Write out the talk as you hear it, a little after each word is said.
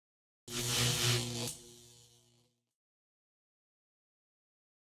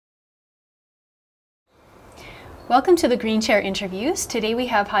Welcome to the Green Chair Interviews. Today we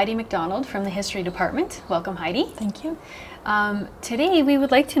have Heidi MacDonald from the History Department. Welcome, Heidi. Thank you. Today we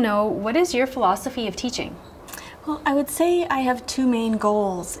would like to know, what is your philosophy of teaching? Well, I would say I have two main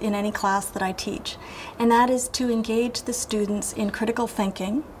goals in any class that I teach, and that is to engage the students in critical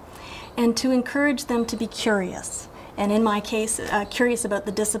thinking and to encourage them to be curious, and in my case, curious about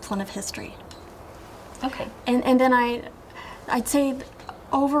the discipline of history. Okay. And then I'd say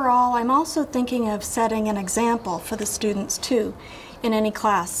overall, I'm also thinking of setting an example for the students too in any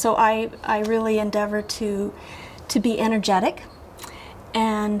class. So I really endeavor to be energetic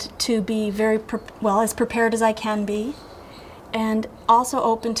and to be very, as prepared as I can be, and also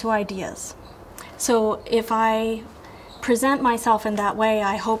open to ideas. So if I present myself in that way,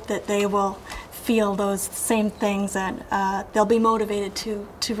 I hope that they will feel those same things and they'll be motivated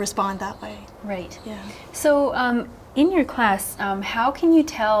to respond that way. Right. Yeah. So in your class, how can you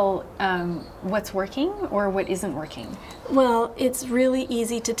tell what's working or what isn't working? Well, it's really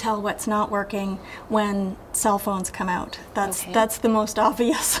easy to tell what's not working when cell phones come out. That's the most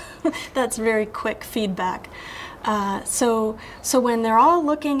obvious. That's very quick feedback. So when they're all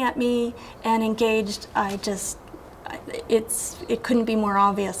looking at me and engaged, it couldn't be more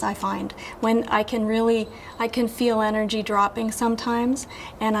obvious, I find. When I can feel energy dropping sometimes,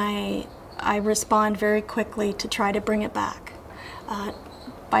 and I respond very quickly to try to bring it back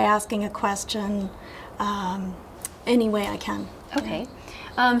by asking a question any way I can. Okay.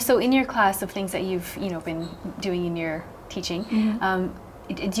 So in your class of things that you've been doing in your teaching,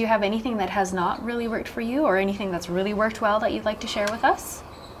 do you have anything that has not really worked for you, or anything that's really worked well that you'd like to share with us?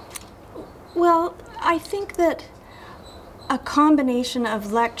 Well, I think that a combination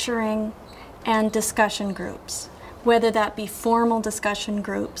of lecturing and discussion groups, whether that be formal discussion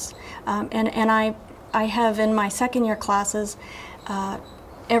groups, and I have in my second year classes,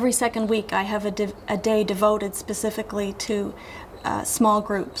 every second week I have a day devoted specifically to small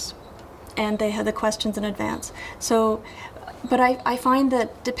groups, and they have the questions in advance. So, but I find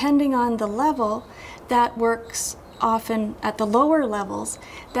that depending on the level, that works often at the lower levels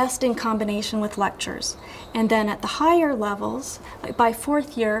best in combination with lectures. And then at the higher levels, like by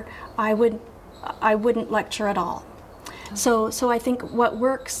fourth year, I wouldn't lecture at all. So I think what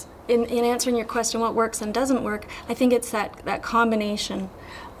works, in answering your question, what works and doesn't work, I think it's that combination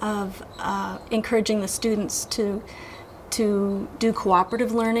of encouraging the students to do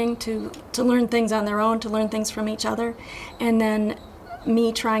cooperative learning, to learn things on their own, to learn things from each other, and then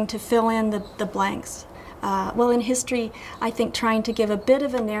me trying to fill in the blanks. Well, in history, I think trying to give a bit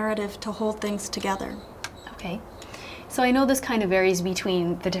of a narrative to hold things together. Okay. So I know this kind of varies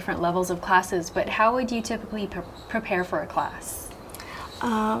between the different levels of classes, but how would you typically prepare for a class?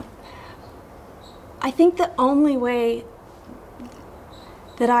 I think the only way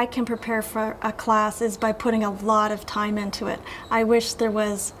that I can prepare for a class is by putting a lot of time into it. I wish there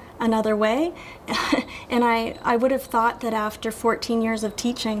was another way, and I would have thought that after 14 years of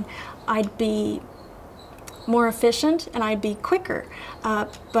teaching, I'd be more efficient and I'd be quicker,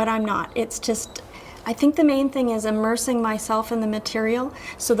 but I'm not. It's just, I think the main thing is immersing myself in the material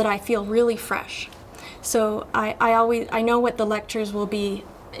so that I feel really fresh. So I know what the lectures will be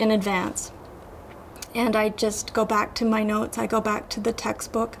in advance, and I just go back to my notes, I go back to the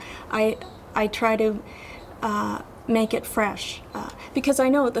textbook, I try to make it fresh, because I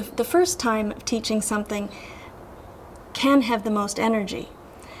know the first time teaching something can have the most energy.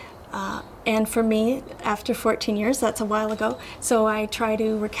 And for me, after 14 years, that's a while ago, so I try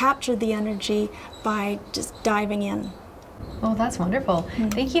to recapture the energy by just diving in. Well, that's wonderful.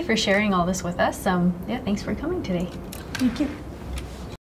 Thank you for sharing all this with us. Yeah, thanks for coming today. Thank you.